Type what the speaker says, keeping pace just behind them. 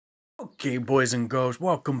Okay, boys and girls,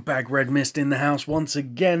 welcome back. Redmissed in the house once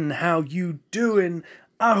again. How you doing?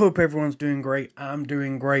 I hope everyone's doing great. I'm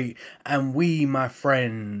doing great. And we, my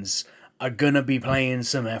friends, are gonna be playing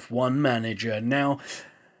some F1 Manager. Now,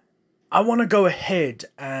 I want to go ahead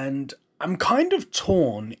and I'm kind of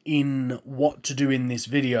torn in what to do in this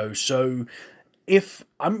video. So, if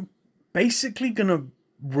I'm basically gonna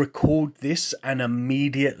record this and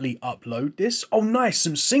immediately upload this. Oh nice,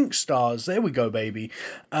 some sync stars, there we go, baby.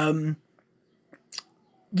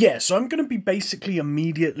 Yeah, so I'm going to be basically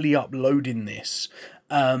immediately uploading this.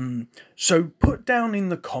 So put down in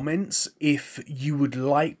the comments if you would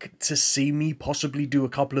like to see me possibly do a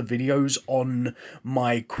couple of videos on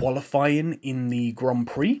my qualifying in the Grand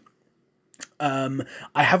Prix. I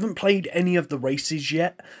haven't played any of the races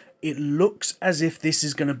yet. It looks as if this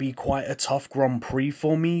is going to be quite a tough Grand Prix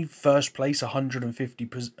for me. First place, 150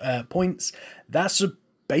 points. That's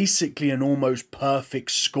basically an almost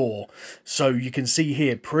perfect score. So you can see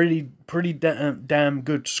here, pretty damn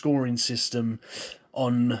good scoring system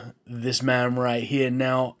on this man right here.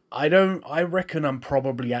 Now, I reckon I'm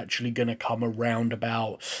probably actually going to come around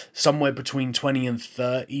about somewhere between 20 and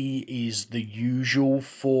 30 is the usual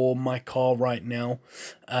for my car right now.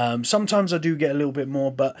 Sometimes I do get a little bit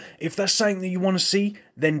more, but if that's something that you want to see,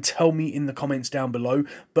 then tell me in the comments down below.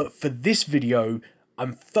 But for this video,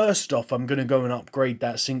 I'm going to go and upgrade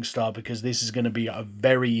that sync star because this is going to be a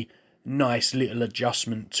very nice little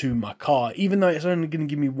adjustment to my car, even though it's only going to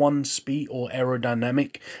give me one speed or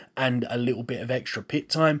aerodynamic and a little bit of extra pit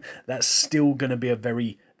time. That's still going to be a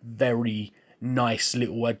very nice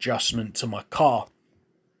little adjustment to my car.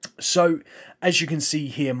 So as you can see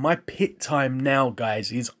here, my pit time now,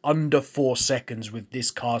 guys, is under 4 seconds with this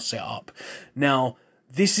car setup. Now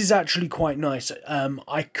this is actually quite nice.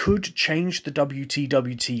 I could change the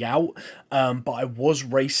WTWT out, but I was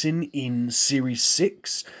racing in Series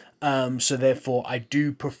 6, so therefore I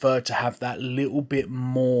do prefer to have that little bit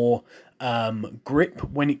more grip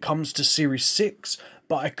when it comes to Series 6,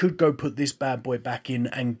 but I could go put this bad boy back in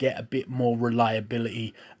and get a bit more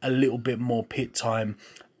reliability, a little bit more pit time,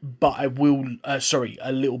 but I will,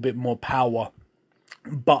 a little bit more power,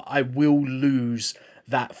 but I will lose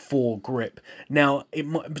that 4 grip. Now,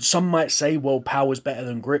 some might say, well, power's better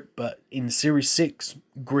than grip, but in Series 6,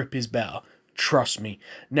 grip is better. Trust me.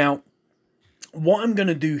 Now, what I'm going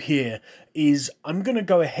to do here is I'm going to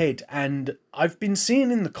go ahead, and I've been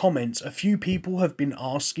seeing in the comments, a few people have been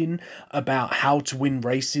asking about how to win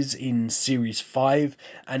races in Series 5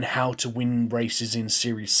 and how to win races in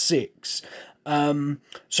Series 6. So I'm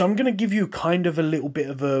going to give you kind of a little bit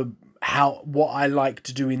of what I like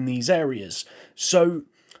to do in these areas. So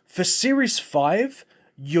for Series 5,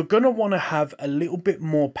 you're going to want to have a little bit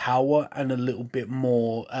more power and a little bit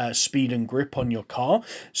more speed and grip on your car.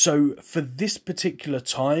 So for this particular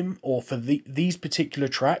time, or for these particular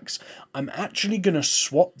tracks, I'm actually going to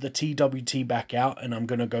swap the TWT back out, and I'm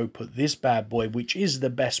going to go put this bad boy, which is the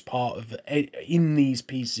best part of in these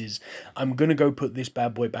pieces. I'm going to go put this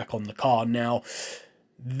bad boy back on the car. Now,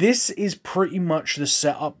 this is pretty much the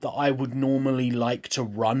setup that I would normally like to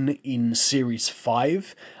run in Series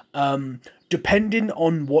 5. Depending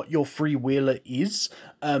on what your freewheeler is,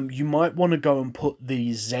 you might want to go and put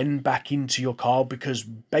the Zen back into your car, because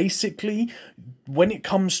basically when it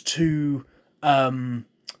comes to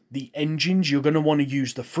the engines, you're going to want to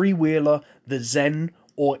use the freewheeler, the Zen,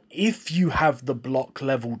 or if you have the block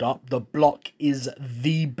leveled up, the block is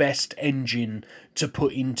the best engine to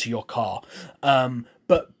put into your car.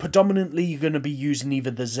 But predominantly you're going to be using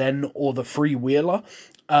either the Zen or the freewheeler.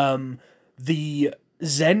 The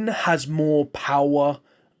Zen has more power.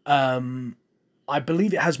 I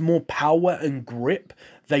believe it has more power and grip.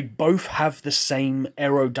 They both have the same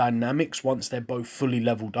aerodynamics once they're both fully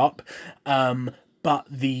leveled up. But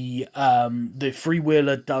the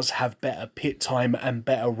freewheeler does have better pit time and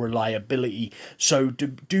better reliability. So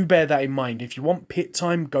do bear that in mind. If you want pit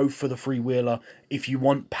time, go for the freewheeler. If you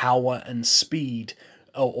want power and speed,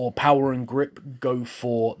 or power and grip, go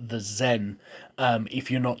for the Zen,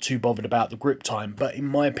 if you're not too bothered about the grip time. But in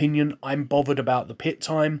my opinion, I'm bothered about the pit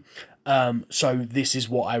time, so this is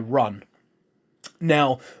what I run.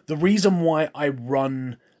 Now, the reason why I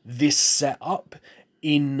run this setup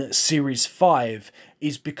in Series 5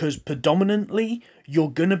 is because predominantly you're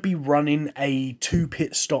going to be running a 2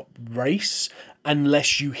 pit stop race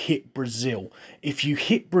unless you hit Brazil. If you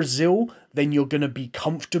hit Brazil, then you're going to be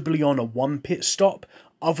comfortably on a 1 pit stop.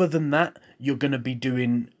 Other than that, you're going to be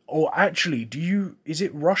doing, or actually, is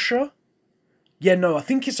it Russia? Yeah, no, I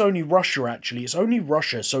think it's only Russia, actually. It's only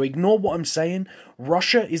Russia, so ignore what I'm saying.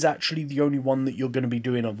 Russia is actually the only one that you're going to be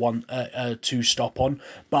doing a 2 stop on.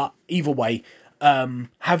 But either way,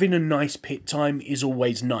 having a nice pit time is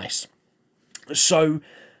always nice. So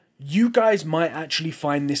you guys might actually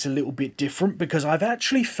find this a little bit different, because I've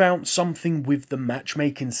actually found something with the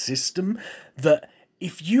matchmaking system that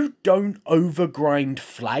if you don't overgrind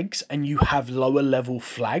flags and you have lower level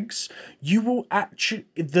flags, you will actually,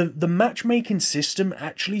 the matchmaking system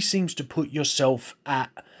actually seems to put yourself at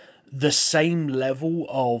the same level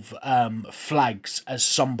of flags as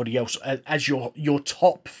somebody else, as your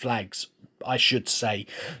top flags, I should say.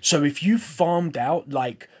 So if you farmed out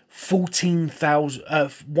like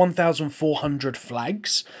 1,400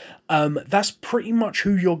 flags, that's pretty much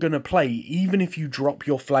who you're going to play, even if you drop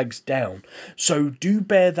your flags down. So do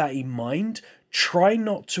bear that in mind. Try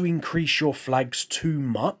not to increase your flags too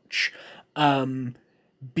much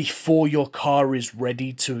before your car is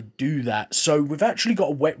ready to do that. So we've actually got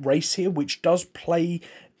a wet race here, which does play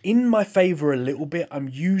in my favour a little bit. I'm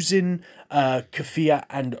using Kafia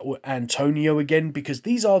and Antonio again, because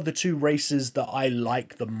these are the two races that I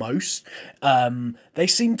like the most. They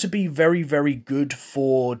seem to be very, very good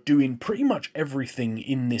for doing pretty much everything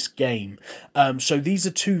in this game. So these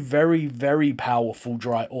are two very, very powerful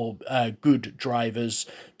good drivers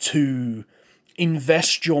to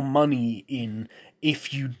invest your money in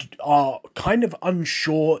if you are kind of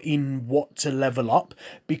unsure in what to level up,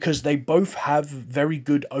 because they both have very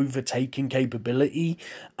good overtaking capability.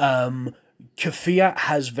 Kafia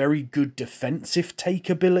has very good defensive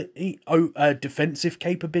capabilities.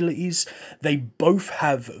 They both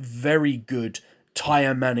have very good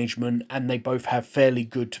tire management, and they both have fairly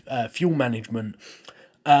good fuel management.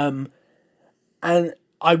 And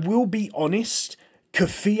I will be honest,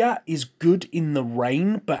 Kafia is good in the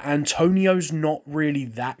rain, but Antonio's not really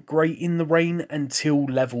that great in the rain until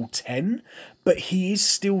level 10. But he is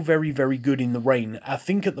still very, very good in the rain. I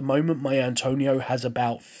think at the moment my Antonio has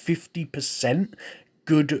about 50%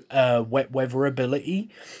 good wet weather ability.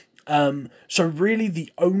 So really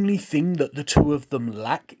the only thing that the two of them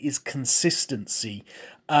lack is consistency.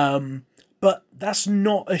 But that's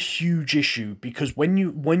not a huge issue, because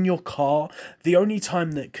when your car, the only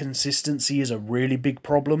time that consistency is a really big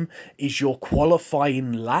problem is your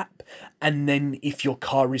qualifying lap, and then if your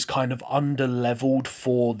car is kind of under-leveled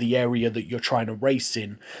for the area that you're trying to race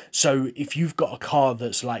in. So if you've got a car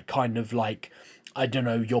that's like kind of like, I don't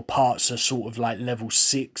know, your parts are sort of like level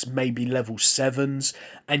 6, maybe level 7s,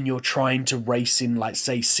 and you're trying to race in, like,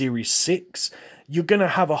 say, Series 6, you're going to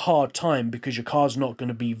have a hard time because your car's not going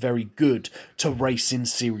to be very good to race in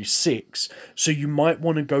Series 6. So you might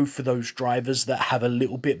want to go for those drivers that have a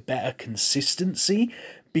little bit better consistency,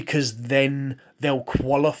 because then they'll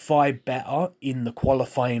qualify better in the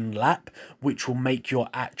qualifying lap, which will make your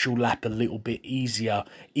actual lap a little bit easier,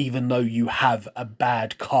 even though you have a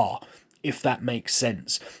bad car, if that makes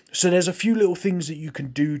sense. So there's a few little things that you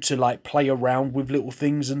can do to like play around with little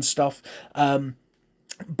things and stuff.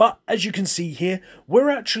 But as you can see here,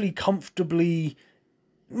 we're actually comfortably,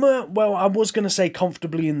 well, I was going to say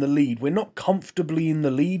comfortably in the lead. We're not comfortably in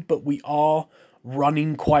the lead, but we are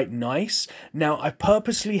running quite nice. Now, I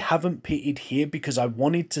purposely haven't pitted here because I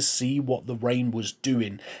wanted to see what the rain was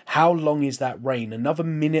doing. How long is that rain? Another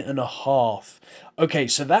minute and a half. Okay,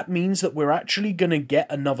 so that means that we're actually going to get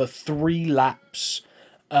another 3 laps.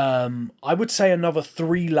 I would say another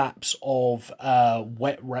 3 laps of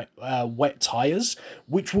wet tires,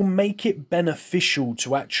 which will make it beneficial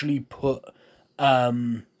to actually put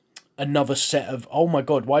another set of, oh my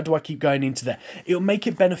god, why do I keep going into that? It'll make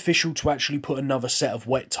it beneficial to actually put another set of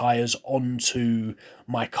wet tires onto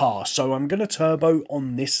my car. So I'm going to turbo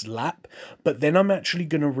on this lap, but then I'm actually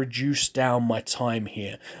going to reduce down my time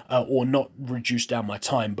here, or not reduce down my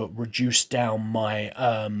time, but reduce down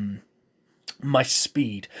my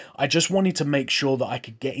speed. I just wanted to make sure that I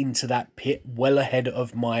could get into that pit well ahead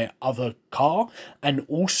of my other car and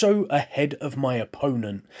also ahead of my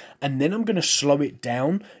opponent. And then I'm going to slow it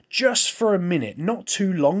down just for a minute, not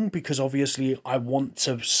too long, because obviously I want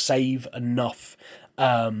to save enough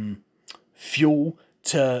fuel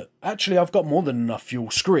to... Actually, I've got more than enough fuel.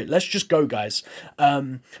 Screw it. Let's just go, guys.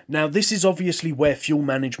 Now, this is obviously where fuel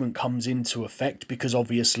management comes into effect, because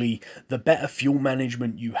obviously the better fuel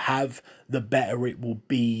management you have, the better it will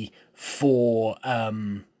be for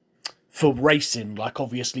racing. Like,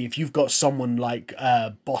 obviously, if you've got someone like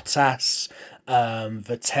Bottas,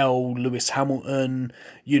 Vettel, Lewis Hamilton,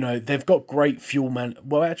 you know, they've got great fuel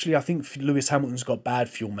well, actually, I think Lewis Hamilton's got bad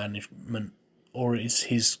fuel management, or is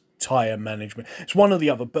his tire management, it's one or the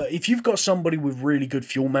other. But if you've got somebody with really good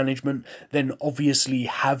fuel management, then obviously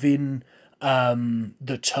having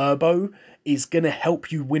the turbo is going to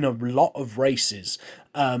help you win a lot of races.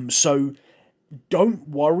 So don't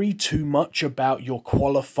worry too much about your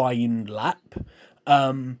qualifying lap,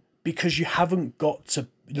 because you haven't got to,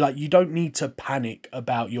 like, you don't need to panic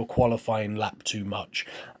about your qualifying lap too much.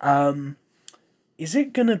 Is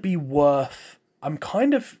it gonna be worth, I'm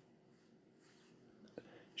kind of,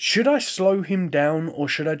 should I slow him down or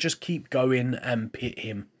should I just keep going and pit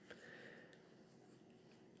him?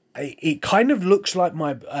 It kind of looks like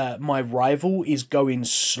my rival is going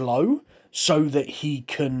slow so that he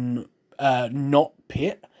can not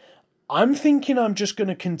pit. I'm thinking I'm just going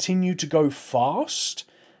to continue to go fast,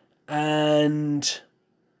 and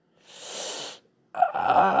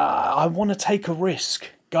I want to take a risk.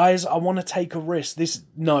 Guys, I want to take a risk.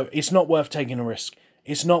 No, it's not worth taking a risk.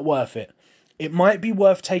 It's not worth it. It might be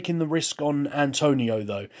worth taking the risk on Antonio,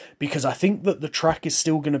 though, because I think that the track is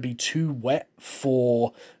still going to be too wet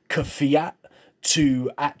for Kvyat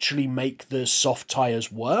to actually make the soft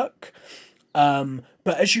tyres work.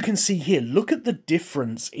 But as you can see here, look at the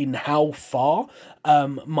difference in how far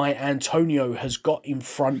my Antonio has got in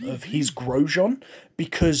front of his Grosjean,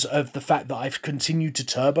 because of the fact that I've continued to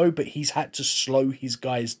turbo, but he's had to slow his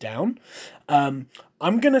guys down.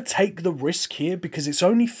 I'm going to take the risk here because it's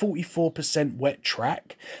only 44% wet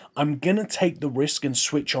track. I'm going to take the risk and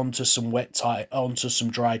switch onto some onto some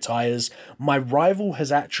dry tyres. My rival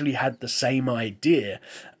has actually had the same idea.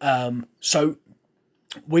 So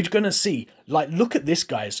we're going to see, like, look at this,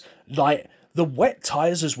 guys. Like, the wet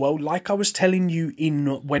tyres as well, like I was telling you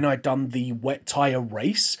when I done the wet tyre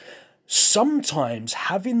race, sometimes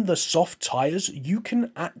having the soft tyres, you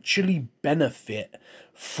can actually benefit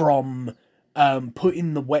from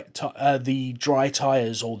putting the dry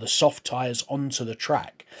tyres or the soft tyres onto the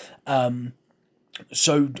track. Or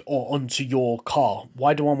onto your car.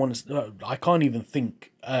 Why do I want to... I can't even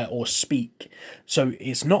think or speak. So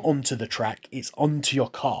it's not onto the track, it's onto your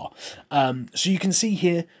car. So you can see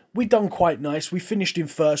here, we done quite nice. We finished in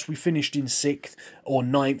first, we finished in 6th or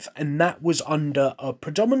 9th, and that was under a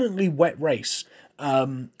predominantly wet race.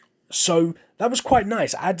 So that was quite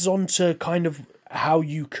nice. Adds on to kind of how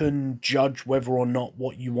you can judge whether or not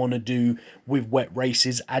what you want to do with wet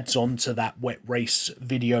races. Adds on to that wet race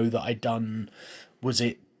video that I done, was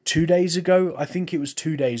it 2 days ago? I think it was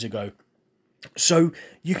 2 days ago. So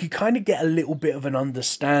you can kind of get a little bit of an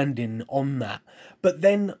understanding on that. But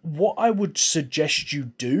then what I would suggest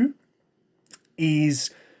you do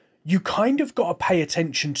is you kind of got to pay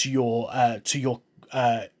attention to your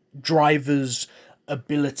driver's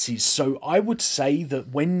abilities. So I would say that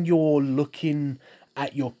when you're looking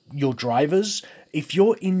at your drivers, if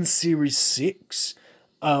you're in Series 6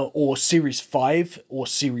 or Series 5 or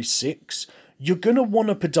Series 6, you're going to want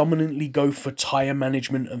to predominantly go for tyre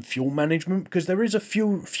management and fuel management, because there is a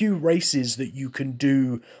few races that you can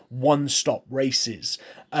do one-stop races.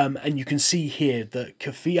 And you can see here that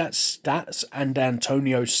Kvyat's stats and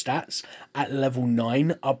Antonio's stats at level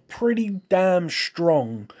 9 are pretty damn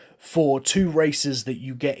strong for 2 races that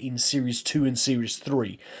you get in Series 2 and Series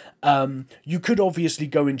 3. You could obviously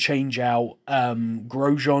go and change out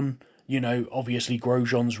Grosjean. You know, obviously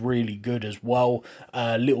Grosjean's really good as well.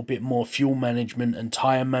 A little bit more fuel management and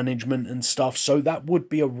tyre management and stuff. So that would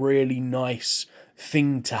be a really nice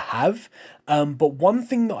thing to have. But one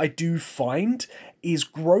thing that I do find is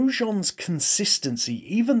Grosjean's consistency.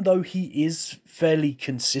 Even though he is fairly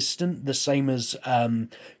consistent, the same as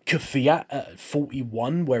Kvyat at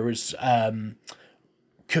 41, whereas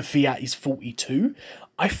Kvyat is 42,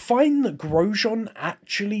 I find that Grosjean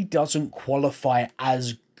actually doesn't qualify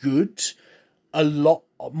as good a lot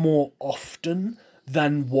more often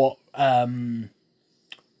than what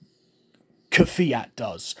Kvyat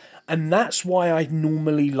does. And that's why I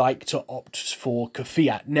normally like to opt for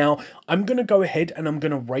Kvyat. Now, I'm going to go ahead and I'm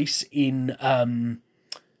going to race in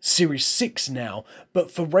Series 6 now. But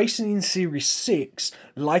for racing in Series 6,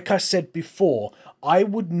 like I said before, I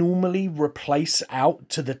would normally replace out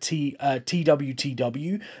to the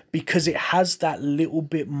TWTW because it has that little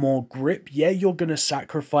bit more grip. Yeah, you're going to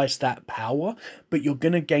sacrifice that power, but you're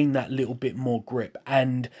going to gain that little bit more grip.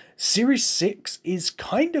 And Series 6 is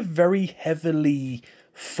kind of very heavily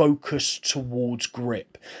focused towards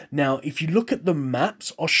grip. Now, if you look at the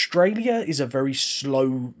maps, Australia is a very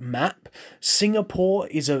slow map. Singapore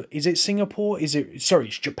is it Singapore? Sorry,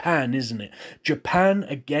 it's Japan, isn't it? Japan,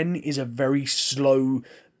 again, is a very slow,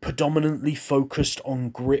 predominantly focused on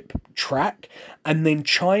grip track. And then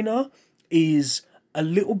China is a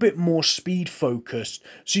little bit more speed focused,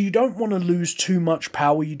 so you don't want to lose too much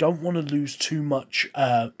power, you don't want to lose too much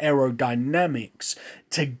aerodynamics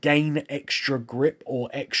to gain extra grip or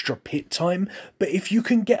extra pit time. But if you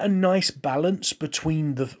can get a nice balance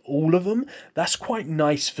between all of them, that's quite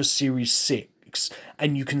nice for Series 6. 6,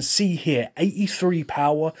 and you can see here 83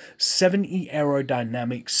 power, 70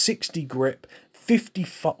 aerodynamics, 60 grip,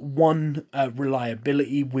 51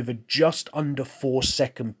 reliability with a just under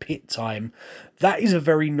 4-second pit time. That is a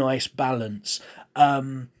very nice balance,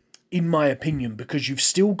 in my opinion, because you've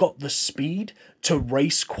still got the speed to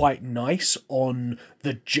race quite nice on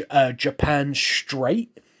the Japan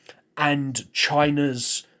straight and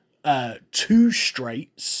China's 2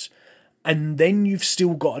 straights, and then you've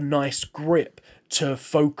still got a nice grip to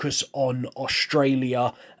focus on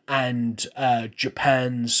Australia and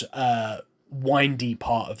Japan's windy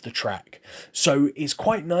part of the track. So it's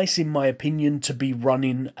quite nice, in my opinion, to be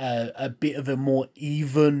running a bit of a more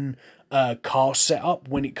even car setup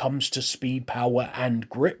when it comes to speed, power and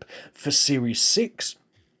grip for Series 6.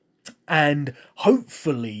 And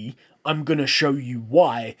hopefully I'm going to show you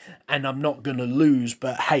why, and I'm not going to lose,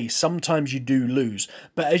 but hey, sometimes you do lose.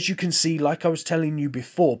 But as you can see, like I was telling you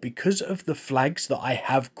before, because of the flags that I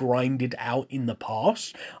have grinded out in the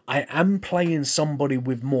past, I am playing somebody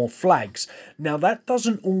with more flags. Now, that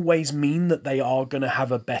doesn't always mean that they are going to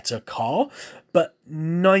have a better car, but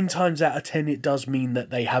 9 times out of 10 it does mean that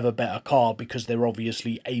they have a better car because they're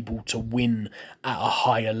obviously able to win at a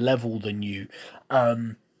higher level than you.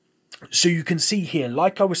 So you can see here,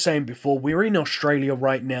 like I was saying before, we're in Australia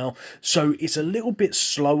right now, so it's a little bit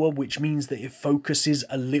slower, which means that it focuses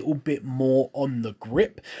a little bit more on the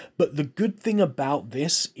grip. But the good thing about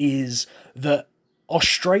this is that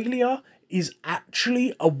Australia is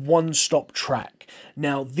actually a one-stop track.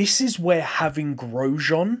 Now, this is where having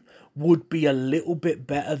Grosjean would be a little bit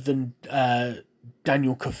better than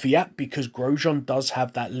Daniel Kvyat, because Grosjean does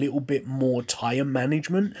have that little bit more tyre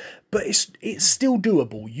management, but it's still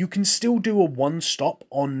doable. You can still do a one-stop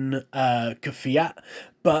on Kvyat,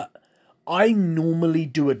 but I normally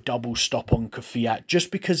do a double stop on Kvyat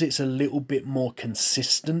just because it's a little bit more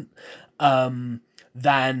consistent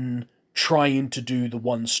than trying to do the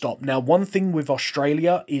one stop. Now, one thing with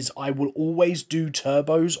Australia is I will always do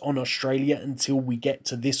turbos on Australia until we get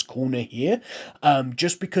to this corner here,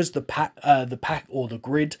 just because the pack or the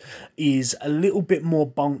grid is a little bit more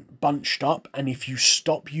bunched up, and if you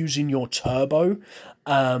stop using your turbo,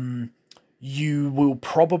 you will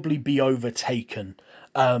probably be overtaken.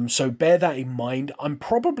 So bear that in mind. I'm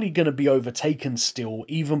probably going to be overtaken still,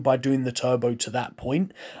 even by doing the turbo to that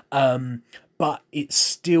point. But it's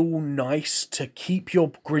still nice to keep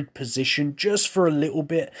your grid position just for a little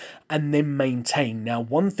bit and then maintain. Now,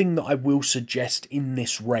 one thing that I will suggest in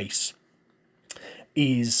this race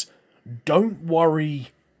is don't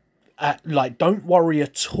worry at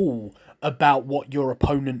all about what your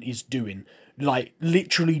opponent is doing. Like,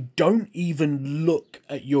 literally don't even look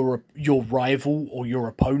at your rival or your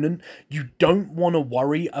opponent. You don't want to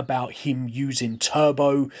worry about him using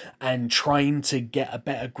turbo and trying to get a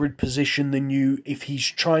better grid position than you. If he's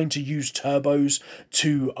trying to use turbos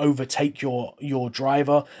to overtake your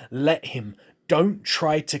driver, let him. Don't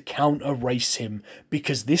try to counter race him,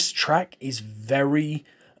 because this track is very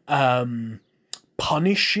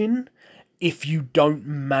punishing if you don't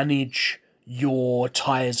manage your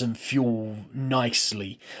tires and fuel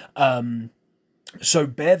nicely. So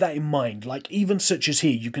bear that in mind. Like, even such as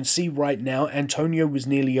here, you can see right now Antonio was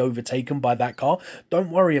nearly overtaken by that car. Don't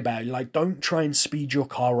worry about it. Like, don't try and speed your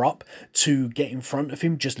car up to get in front of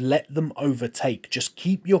him. Just let them overtake. Just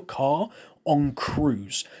keep your car on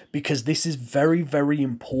cruise, because this is very, very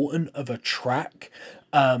important of a track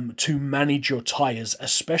to manage your tires,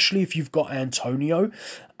 especially if you've got Antonio,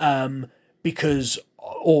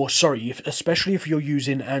 especially if you're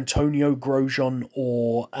using Antonio, Grosjean,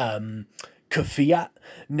 or Kvyat.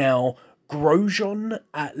 Now, Grosjean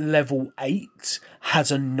at level 8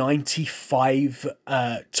 has a 95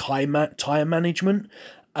 tyre management.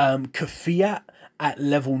 Kvyat at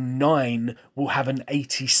level 9 will have an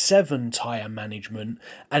 87 tyre management,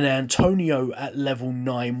 and Antonio at level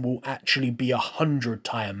 9 will actually be 100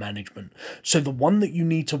 tyre management. So the one that you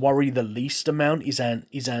need to worry the least amount is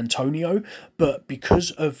Antonio, but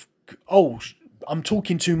because of... Oh, I'm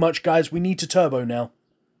talking too much, guys. We need to turbo now.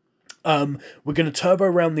 We're going to turbo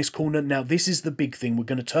around this corner. Now, this is the big thing. We're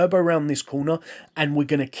going to turbo around this corner, and we're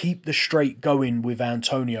going to keep the straight going with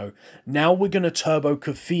Antonio. Now, we're going to turbo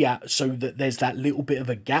Kvyat so that there's that little bit of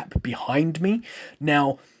a gap behind me.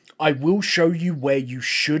 Now, I will show you where you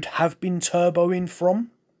should have been turboing from,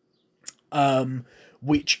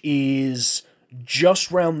 which is just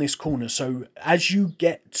round this corner. So, as you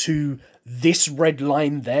get to this red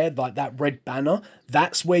line there, like that red banner,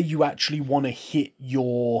 that's where you actually want to hit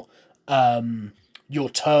your your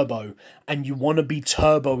turbo, and you want to be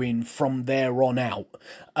turboing from there on out.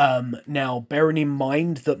 Now, bearing in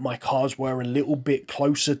mind that my cars were a little bit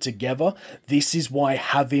closer together, this is why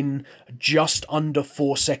having just under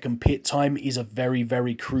 4-second pit time is a very,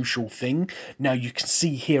 very crucial thing. Now, you can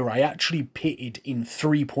see here, I actually pitted in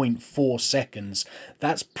 3.4 seconds.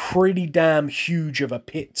 That's pretty damn huge of a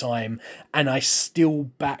pit time, and I still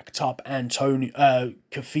backed up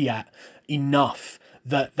Kvyat enough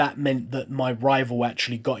that meant that my rival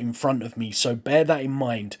actually got in front of me. So bear that in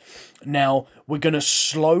mind. Now, we're going to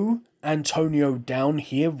slow Antonio down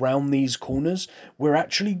here round these corners. We're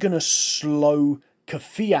actually going to slow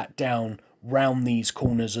Kvyat down round these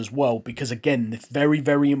corners as well, because again, it's very,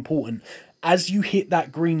 very important. As you hit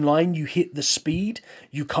that green line, you hit the speed,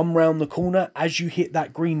 you come round the corner, as you hit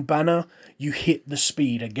that green banner, you hit the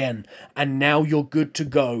speed again, and now you're good to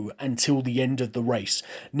go until the end of the race.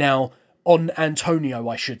 Now, on Antonio,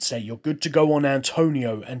 I should say, you're good to go on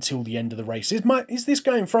Antonio until the end of the race. Is this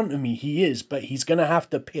guy in front of me? He is, but he's going to have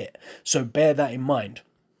to pit, so bear that in mind.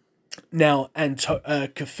 Now,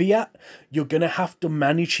 Kvyat, you're going to have to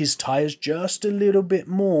manage his tyres just a little bit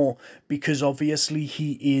more, because obviously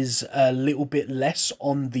he is a little bit less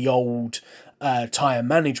on the old tyre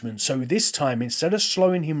management. So this time, instead of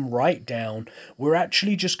slowing him right down, we're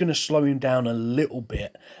actually just going to slow him down a little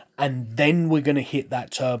bit, and then we're going to hit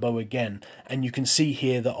that turbo again. And you can see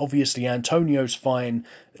here that obviously Antonio's fine.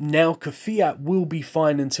 Now Kvyat will be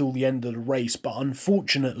fine until the end of the race, but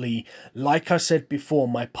unfortunately, like I said before,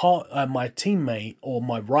 my teammate or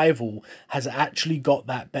my rival has actually got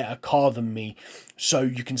that better car than me. So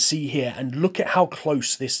you can see here, and look at how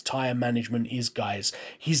close this tyre management is, guys.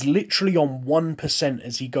 He's literally on 1%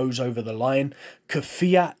 as he goes over the line.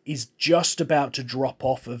 Kvyat is just about to drop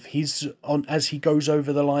off of as he goes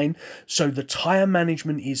over the line. So the tyre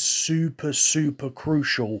management is super, super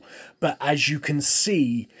crucial. But as you can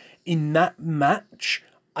see, in that match,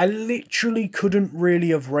 I literally couldn't really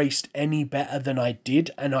have raced any better than I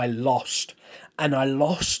did, and I lost. And I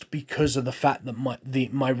lost because of the fact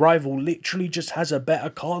that my rival literally just has a better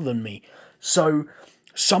car than me. So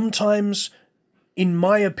sometimes, in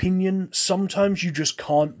my opinion, sometimes you just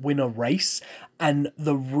can't win a race, and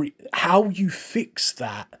how you fix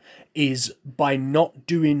that is by not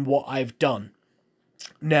doing what I've done.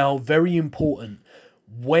 Now, very important,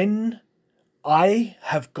 when I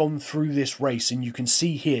have gone through this race, and you can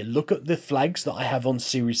see here, look at the flags that I have on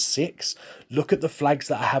Series 6, look at the flags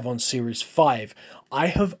that I have on Series 5. I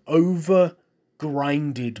have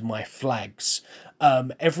over-grinded my flags.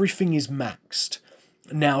 Everything is maxed.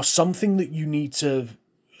 Now, something that you need to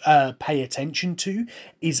pay attention to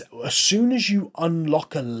is as soon as you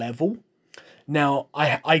unlock a level. Now,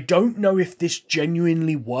 I don't know if this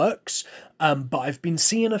genuinely works, but I've been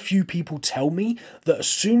seeing a few people tell me that as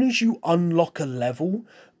soon as you unlock a level,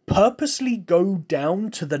 purposely go down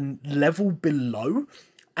to the level below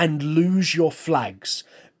and lose your flags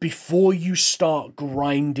before you start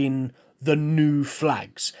grinding the new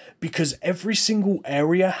flags, because every single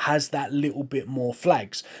area has that little bit more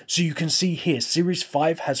flags. So you can see here, Series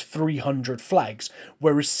 5 has 300 flags,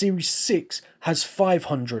 whereas Series 6 has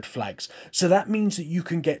 500 flags. So that means that you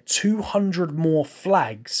can get 200 more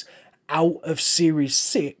flags out of Series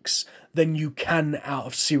 6 than you can out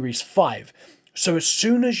of Series 5. So as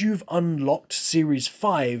soon as you've unlocked Series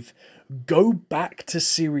 5, go back to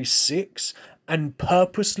Series 6 and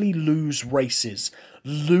purposely lose races.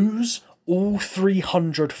 Lose all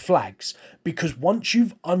 300 flags, because once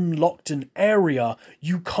you've unlocked an area,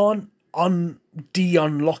 you can't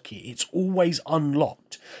de-unlock it. It's always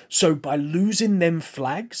unlocked. So by losing them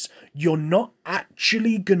flags, you're not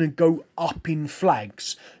actually gonna go up in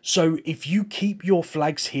flags. So if you keep your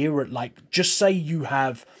flags here at, like, just say you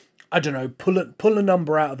have, I don't know, pull a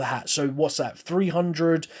number out of the hat. So what's that?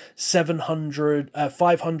 300, 700,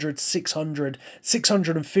 500, 600,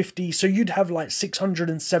 650. So you'd have like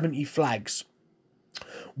 670 flags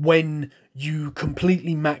when you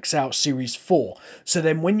completely max out Series 4. So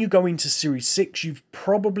then when you go into Series 6, you're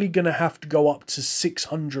probably going to have to go up to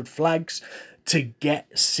 600 flags to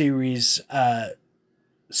get Series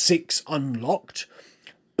 6 unlocked.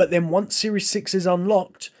 But then once Series 6 is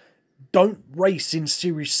unlocked, don't race in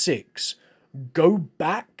Series 6. Go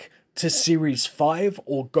back to Series 5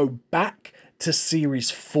 or go back to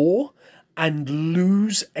Series 4 and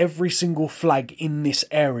lose every single flag in this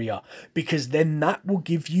area, because then that will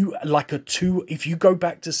give you like a 2. If you go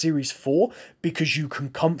back to Series 4 because you can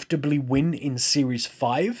comfortably win in Series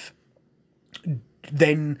 5,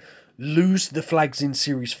 then lose the flags in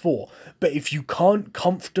Series 4. But if you can't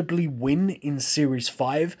comfortably win in Series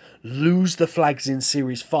 5, lose the flags in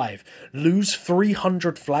Series 5. Lose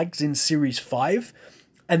 300 flags in Series 5,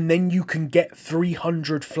 and then you can get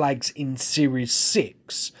 300 flags in Series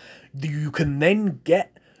 6. You can then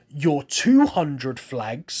get your 200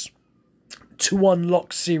 flags to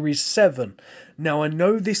unlock Series 7. Now, I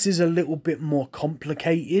know this is a little bit more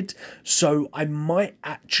complicated, so I might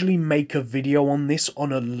actually make a video on this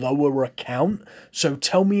on a lower account. So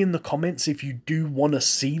tell me in the comments if you do want to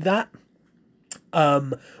see that.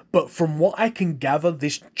 But from what I can gather,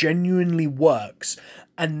 this genuinely works.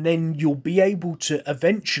 And then you'll be able to,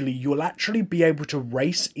 eventually, you'll actually be able to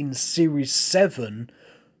race in Series 7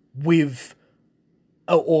 with,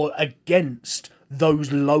 or against,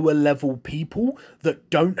 those lower level people that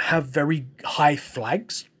don't have very high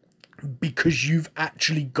flags, because you've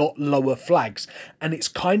actually got lower flags. And it's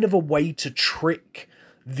kind of a way to trick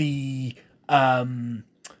the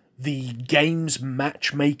game's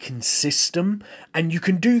matchmaking system, and you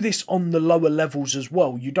can do this on the lower levels as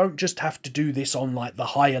well. You don't just have to do this on like the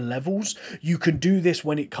higher levels. You can do this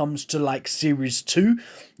when it comes to like Series 2.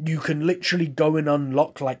 You can literally go and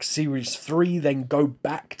unlock like Series 3, then go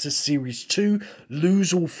back to Series 2,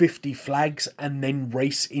 lose all 50 flags, and then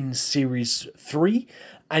race in Series 3.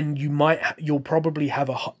 And you'll probably have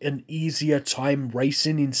an easier time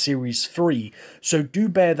racing in Series 3. So do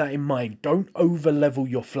bear that in mind. Don't over level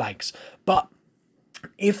your flags. But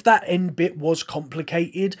if that end bit was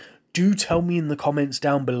complicated, do tell me in the comments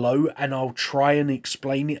down below, and I'll try and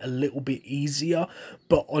explain it a little bit easier,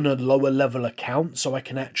 but on a lower level account, so I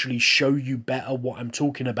can actually show you better what I'm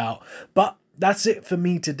talking about. But that's it for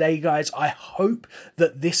me today, guys. I hope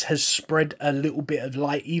that this has spread a little bit of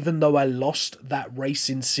light, even though I lost that race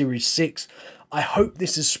in Series 6. I hope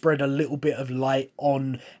this has spread a little bit of light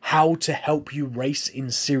on how to help you race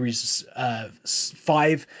in Series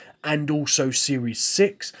 5 and also Series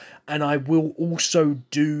 6. And I will also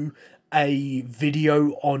do a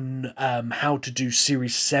video on how to do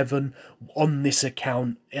Series 7 on this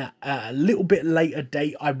account at a little bit later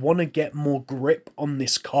date. I want to get more grip on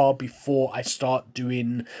this car before I start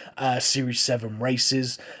doing Series 7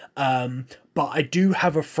 races. But I do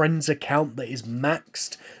have a friend's account that is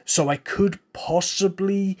maxed, so I could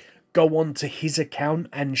possibly go on to his account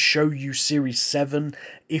and show you Series 7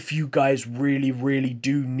 if you guys really, really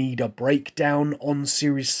do need a breakdown on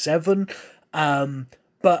Series 7.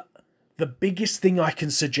 But the biggest thing I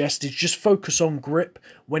can suggest is just focus on grip.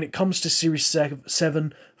 When it comes to Series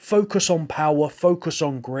 7, focus on power, focus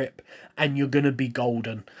on grip, and you're going to be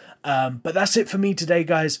golden. But that's it for me today,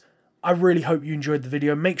 guys. I really hope you enjoyed the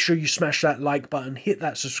video. Make sure you smash that like button, hit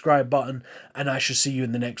that subscribe button, and I shall see you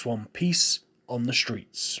in the next one. Peace on the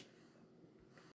streets.